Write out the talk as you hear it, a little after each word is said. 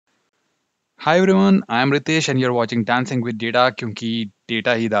Hi everyone, I am Ritesh and you're watching Dancing with Data क्योंकि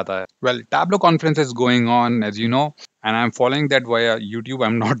data ही data है. Well, Tableau conference is going on as you know and I'm following that via YouTube.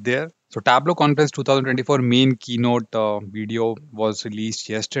 I'm not there. So Tableau Conference 2024 main keynote video was released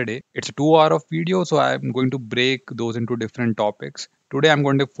yesterday. It's a 2 hour of video, so I'm going to break those into different topics. Today I'm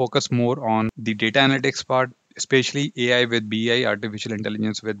going to focus more on the data analytics part, especially AI with BI, artificial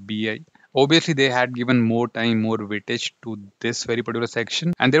intelligence with BI. Obviously, they had given more time, more weightage to this very particular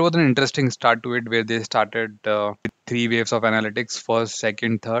section, and there was an interesting start to it where they started with three waves of analytics: first,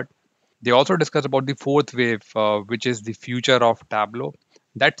 second, third. They also discussed about the fourth wave, which is the future of Tableau.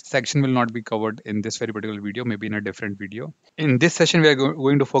 That section will not be covered in this very particular video, maybe in a different video. In this session, we are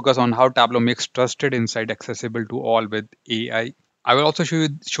going to focus on how Tableau makes trusted insight accessible to all with AI. I will also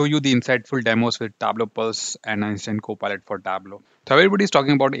show you the insightful demos with Tableau Pulse and Einstein Copilot for Tableau. So everybody's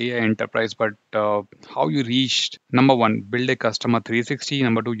talking about AI enterprise, but how you reached number one, build a customer 360.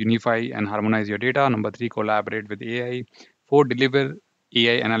 Number two, unify and harmonize your data. Number three, collaborate with AI. Four, deliver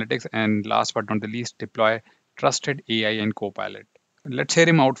AI analytics, and last but not the least, deploy trusted AI and Copilot. Let's hear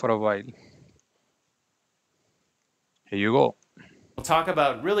him out for a while. Here you go. We'll talk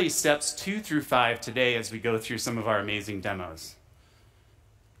about really steps 2 through 5 today as we go through some of our amazing demos.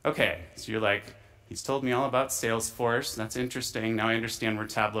 Okay, so you're like, he's told me all about Salesforce. That's interesting. Now I understand where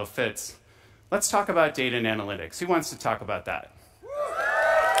Tableau fits. Let's talk about data and analytics. Who wants to talk about that?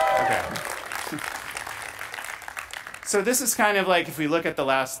 Okay. So this is kind of like if we look at the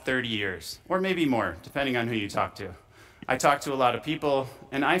last 30 years, or maybe more, depending on who you talk to. I talk to a lot of people,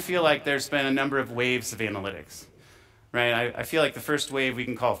 and I feel like there's been a number of waves of analytics. Right? I feel like the first wave we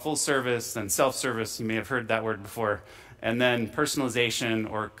can call full service, then self-service, you may have heard that word before, and then personalization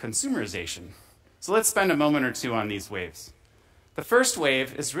or consumerization. So let's spend a moment or two on these waves. The first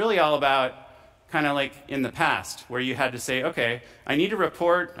wave is really all about kind of like in the past, where you had to say, okay, I need a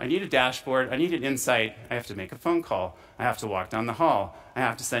report, I need a dashboard, I need an insight, I have to make a phone call, I have to walk down the hall, I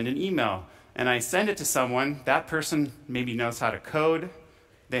have to send an email, and I send it to someone. That person maybe knows how to code.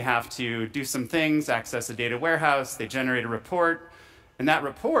 They have to do some things, access a data warehouse, they generate a report, and that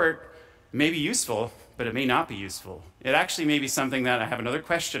report may be useful, but it may not be useful. It actually may be something that I have another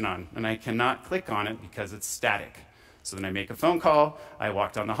question on, and I cannot click on it because it's static. So then I make a phone call, I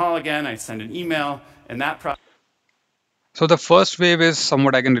walk down the hall again, I send an email, and that process. So the first wave is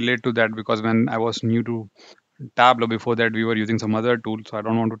somewhat I can relate to that because when I was new to Tableau, before that we were using some other tool, so I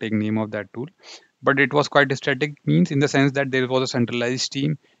don't want to take name of that tool, but it was quite static, means in the sense that there was a centralized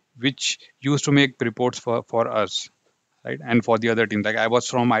team which used to make reports for us, right, and for the other team. Like I was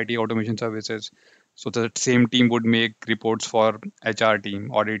from IT automation services, so the same team would make reports for HR team,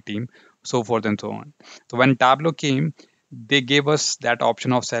 audit team, so forth and so on. So when Tableau came, they gave us that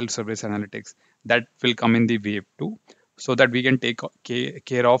option of self-service analytics that will come in the wave 2, so that we can take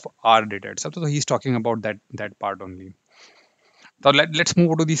care of our data itself. So he's talking about that part only. So let's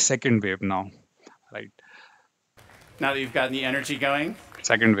move to the second wave now, right? Now that you've gotten the energy going.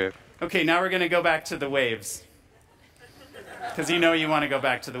 Second wave. Okay, now we're going to go back to the waves. Because you know you want to go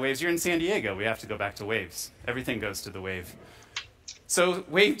back to the waves. You're in San Diego. We have to go back to waves. Everything goes to the wave. So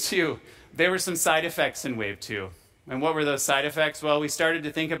wave 2, there were some side effects in wave 2. And what were those side effects? Well, we started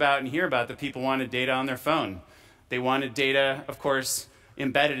to think about and hear about that people wanted data on their phone. They wanted data, of course,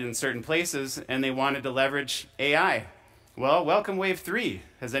 embedded in certain places, and they wanted to leverage AI. Well, welcome wave 3.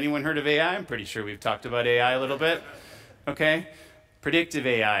 Has anyone heard of AI? I'm pretty sure we've talked about AI a little bit. Okay? Predictive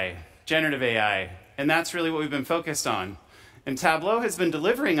AI, generative AI, and that's really what we've been focused on. And Tableau has been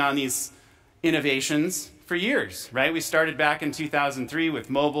delivering on these innovations for years, right? We started back in 2003 with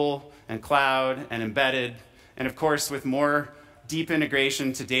mobile and cloud and embedded, and of course with more deep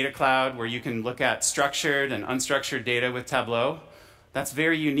integration to Data Cloud where you can look at structured and unstructured data with Tableau. That's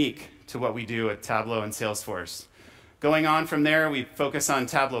very unique to what we do at Tableau and Salesforce. Going on from there, we focus on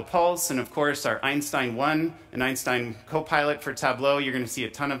Tableau Pulse and, of course, our Einstein 1 and Einstein Copilot for Tableau. You're going to see a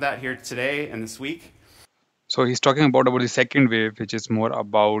ton of that here today and this week. So he's talking about the second wave, which is more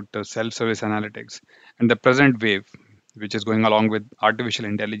about self-service analytics, and the present wave, which is going along with artificial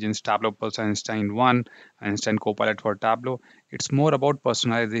intelligence, Tableau Pulse, Einstein 1, Einstein Copilot for Tableau. It's more about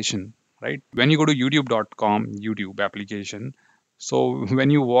personalization, right? When you go to youtube.com, YouTube application, so when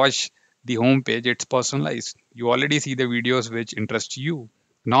you watch the home page, it's personalized. You already see the videos which interest you.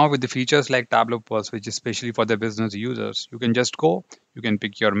 Now with the features like Tableau Pulse, which is especially for the business users, you can just go, you can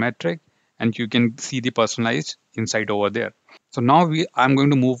pick your metric, and you can see the personalized insight over there. So now I'm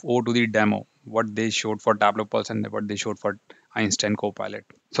going to move over to the demo, what they showed for Tableau Pulse and what they showed for Einstein Copilot.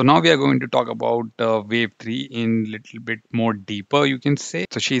 So now we are going to talk about wave 3 in little bit more deeper, you can say.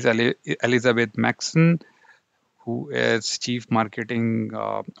 So she's Elizabeth Maxson, who is Chief Marketing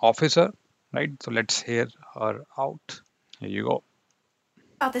Officer. right? So let's hear her out. Here you go.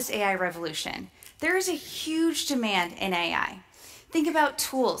 About this AI revolution. There is a huge demand in AI. Think about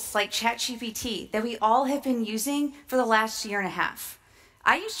tools like ChatGPT that we all have been using for the last year and a half.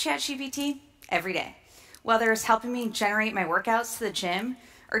 I use ChatGPT every day, whether it's helping me generate my workouts to the gym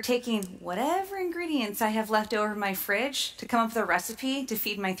or taking whatever ingredients I have left over in my fridge to come up with a recipe to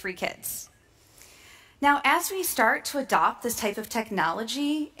feed my 3 kids. Now, as we start to adopt this type of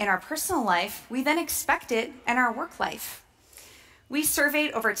technology in our personal life, we then expect it in our work life. We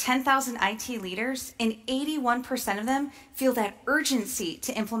surveyed over 10,000 IT leaders, and 81% of them feel that urgency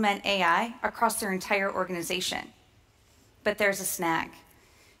to implement AI across their entire organization. But there's a snag.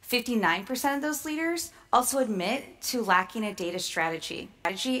 59% of those leaders also admit to lacking a data strategy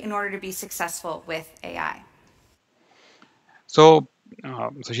in order to be successful with AI. So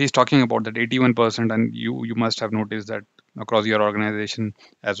she's talking about that 81%, and you must have noticed that across your organization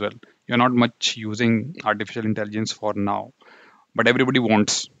as well. You're not much using artificial intelligence for now, but everybody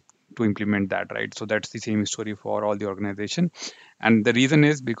wants to implement that, right? So that's the same story for all the organization, and the reason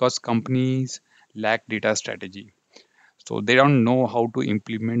is because companies lack data strategy, so they don't know how to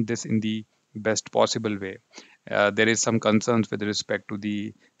implement this in the best possible way. There is some concerns with respect to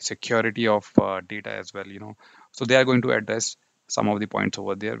the security of data as well, so they are going to address some of the points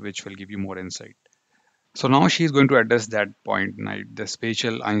over there which will give you more insight. So now she's going to address that point, right? The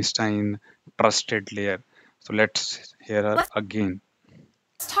spatial Einstein trusted layer. So let's hear her again.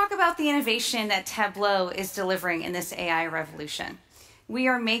 Let's talk about the innovation that Tableau is delivering in this AI revolution. We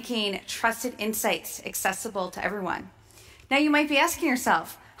are making trusted insights accessible to everyone. Now you might be asking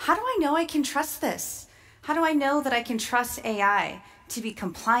yourself, how do I know I can trust this? How do I know that I can trust AI to be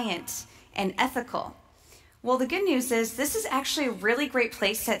compliant and ethical? Well, the good news is this is actually a really great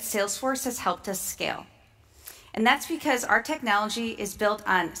place that Salesforce has helped us scale. And that's because our technology is built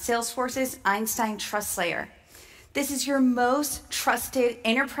on Salesforce's Einstein Trust Layer. This is your most trusted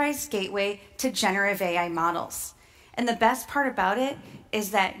enterprise gateway to generative AI models. And the best part about it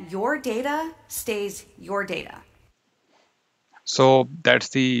is that your data stays your data. So that's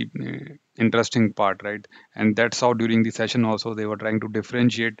the interesting part, right? And that's how during the session also they were trying to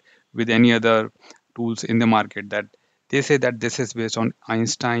differentiate with any other tools in the market, that they say that this is based on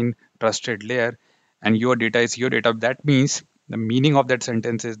Einstein trusted layer and your data is your data. That means the meaning of that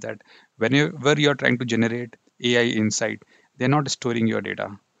sentence is that whenever you're trying to generate AI insight, they're not storing your data.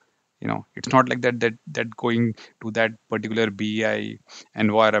 It's not like that going to that particular BI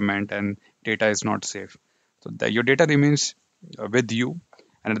environment and data is not safe. So your data remains with you,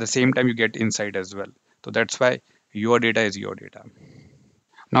 and at the same time you get insight as well. So that's why your data is your data.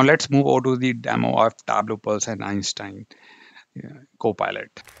 Now let's move over to the demo of Tableau Pulse and Einstein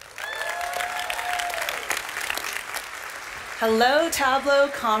Copilot. Hello, Tableau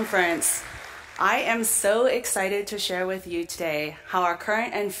Conference. I am so excited to share with you today how our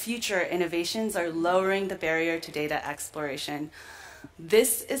current and future innovations are lowering the barrier to data exploration.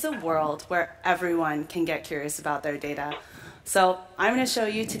 This is a world where everyone can get curious about their data. So I'm going to show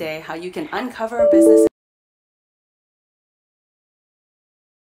you today how you can uncover business.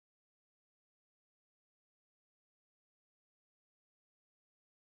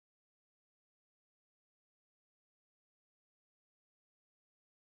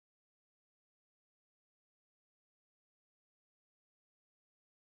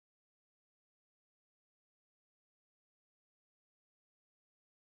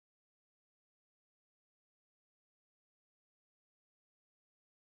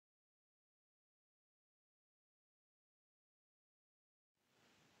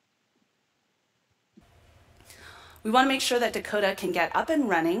 We want to make sure that Dakota can get up and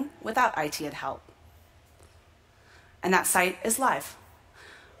running without IT help. And that site is live.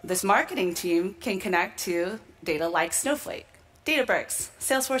 This marketing team can connect to data like Snowflake, Databricks,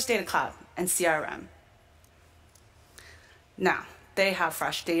 Salesforce Data Cloud, and CRM. Now, they have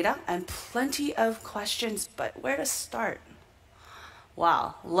fresh data and plenty of questions, but where to start?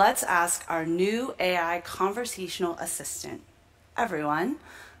 Well, let's ask our new AI conversational assistant. Everyone,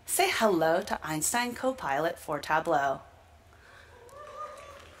 say hello to Einstein Copilot for Tableau.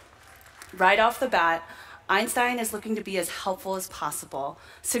 Right off the bat, Einstein is looking to be as helpful as possible,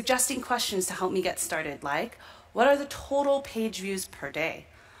 suggesting questions to help me get started, like, what are the total page views per day?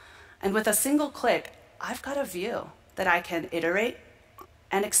 And with a single click, I've got a view that I can iterate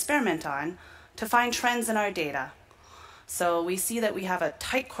and experiment on to find trends in our data. So we see that we have a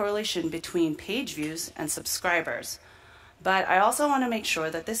tight correlation between page views and subscribers. But I also want to make sure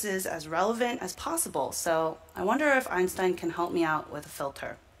that this is as relevant as possible. So I wonder if Einstein can help me out with a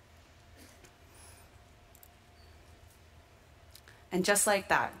filter. And just like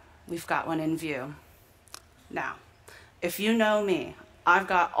that, we've got one in view. Now, if you know me, I've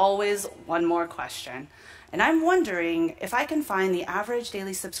got always one more question, and I'm wondering if I can find the average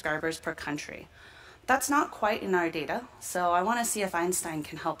daily subscribers per country. That's not quite in our data, so I want to see if Einstein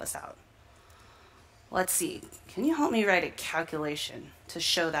can help us out. Let's see, can you help me write a calculation to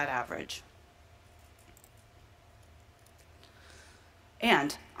show that average?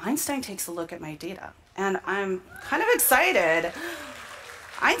 And Einstein takes a look at my data, and I'm kind of excited.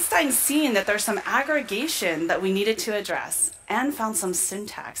 Einstein's seen that there's some aggregation that we needed to address and found some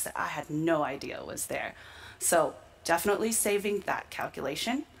syntax that I had no idea was there. So definitely saving that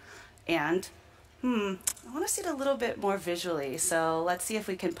calculation. And I want to see it a little bit more visually, so let's see if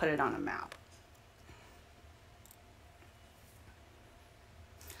we can put it on a map.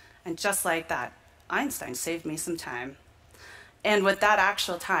 And just like that, Einstein saved me some time. And with that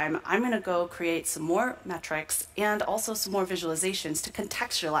actual time, I'm going to go create some more metrics and also some more visualizations to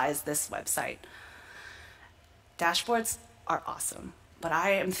contextualize this website. Dashboards are awesome, but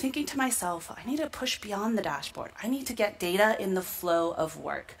I am thinking to myself, I need to push beyond the dashboard. I need to get data in the flow of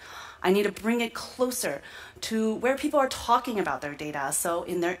work. I need to bring it closer to where people are talking about their data, so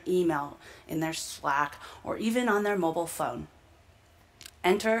in their email, in their Slack, or even on their mobile phone.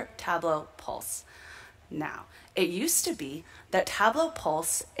 Enter Tableau Pulse. Now, it used to be that Tableau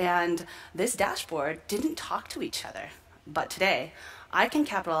Pulse and this dashboard didn't talk to each other. But today, I can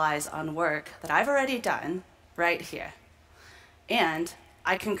capitalize on work that I've already done right here. And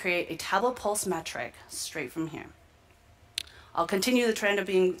I can create a Tableau Pulse metric straight from here. I'll continue the trend of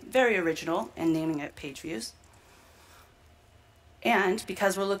being very original and naming it page views. And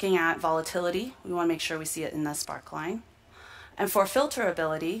because we're looking at volatility, we want to make sure we see it in the spark line. And for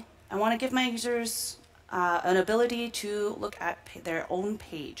filterability, I want to give my users an ability to look at their own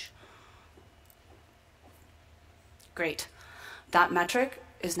page. Great. That metric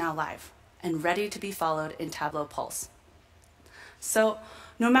is now live and ready to be followed in Tableau Pulse. So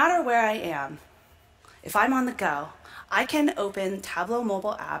no matter where I am, if I'm on the go, I can open Tableau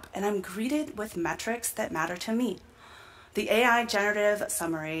mobile app and I'm greeted with metrics that matter to me. The AI generative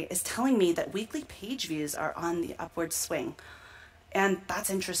summary is telling me that weekly page views are on the upward swing. And that's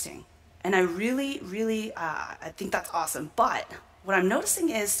interesting. And I really, I think that's awesome. But what I'm noticing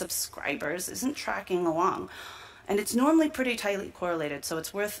is subscribers isn't tracking along. And it's normally pretty tightly correlated, so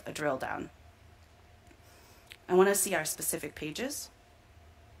it's worth a drill down. I want to see our specific pages.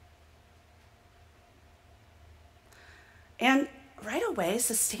 And right away,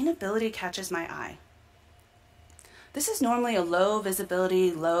 sustainability catches my eye. This is normally a low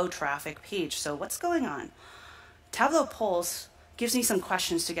visibility, low traffic page, so what's going on? Tableau Pulse gives me some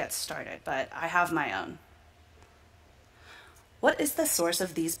questions to get started, but I have my own. What is the source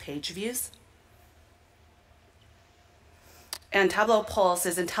of these page views? And Tableau Pulse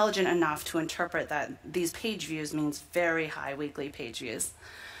is intelligent enough to interpret that these page views means very high weekly page views.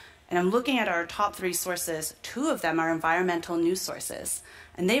 And I'm looking at our top 3 sources. 2 of them are environmental news sources.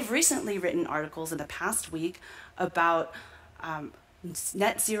 And they've recently written articles in the past week about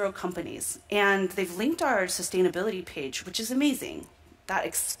net zero companies. And they've linked our sustainability page, which is amazing. That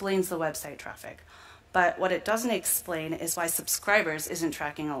explains the website traffic. But what it doesn't explain is why subscribers isn't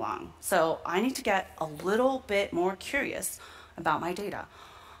tracking along. So I need to get a little bit more curious about my data.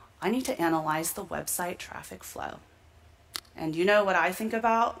 I need to analyze the website traffic flow. And you know what I think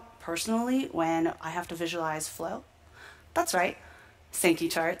about personally when I have to visualize flow? That's right, Sankey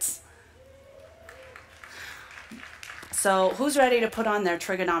charts. So who's ready to put on their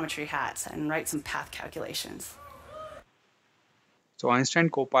trigonometry hats and write some path calculations? So Einstein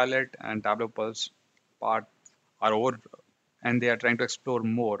Copilot and Tableau Pulse part are over and they are trying to explore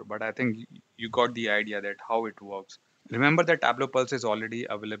more, but I think you got the idea that how it works. Remember that Tableau Pulse is already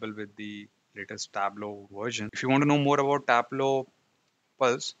available with the latest Tableau version. If you want to know more about Tableau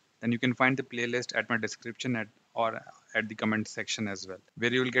Pulse, then you can find the playlist at my description or at the comment section as well,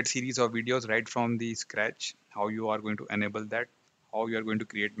 where you will get series of videos right from the scratch, how you are going to enable that, how you are going to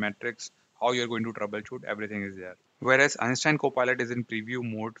create metrics, how you are going to troubleshoot, everything is there. Whereas Einstein Copilot is in preview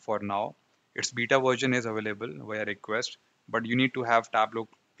mode for now. Its beta version is available via request, but you need to have Tableau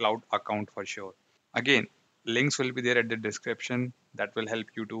Cloud account for sure. Again, links will be there at the description that will help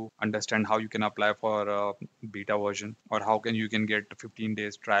you to understand how you can apply for a beta version or how can you can get 15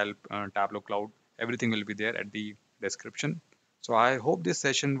 days trial Tableau Cloud. Everything will be there at the description. So I hope this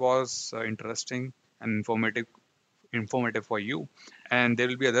session was interesting and informative for you. And there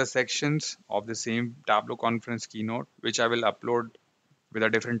will be other sections of the same Tableau Conference Keynote, which I will upload with a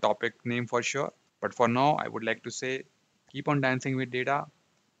different topic name for sure. But for now, I would like to say, keep on dancing with data,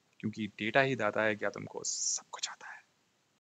 क्योंकि data ही दाता है क्या तुमको सब कुछ आता है।